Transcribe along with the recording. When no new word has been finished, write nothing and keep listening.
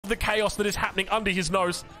the chaos that is happening under his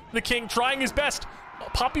nose. The king trying his best.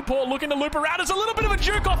 Puppy Paw looking to loop around. It's a little bit of a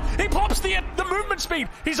juke off. He pops the movement speed.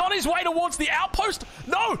 He's on his way towards the outpost.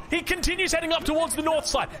 No, he continues heading up towards the north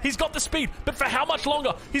side. He's got the speed, but for how much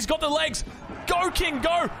longer? He's got the legs. Go, King,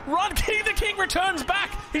 go. Run, King. The king returns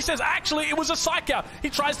back. He says, actually, it was a psych out. He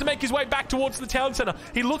tries to make his way back towards the town center.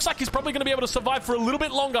 He looks like he's probably going to be able to survive for a little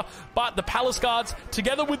bit longer, but the palace guards,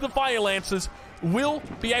 together with the fire lancers, will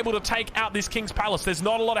be able to take out this king's palace. There's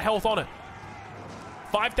not a lot of health on it.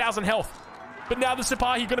 5,000 health. But now the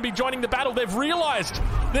Sipahi are going to be joining the battle. They've realized.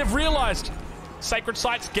 Sacred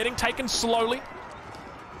sites getting taken slowly.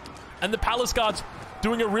 And the palace guards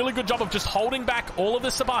doing a really good job of just holding back all of the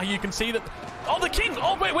Sipahi. You can see that... Oh, the king!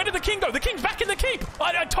 Oh, wait, where did the king go? The king's back in the keep!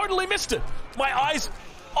 I totally missed it. My eyes...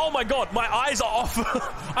 Oh my god, my eyes are off.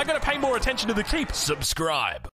 I gotta pay more attention to the keep. Subscribe.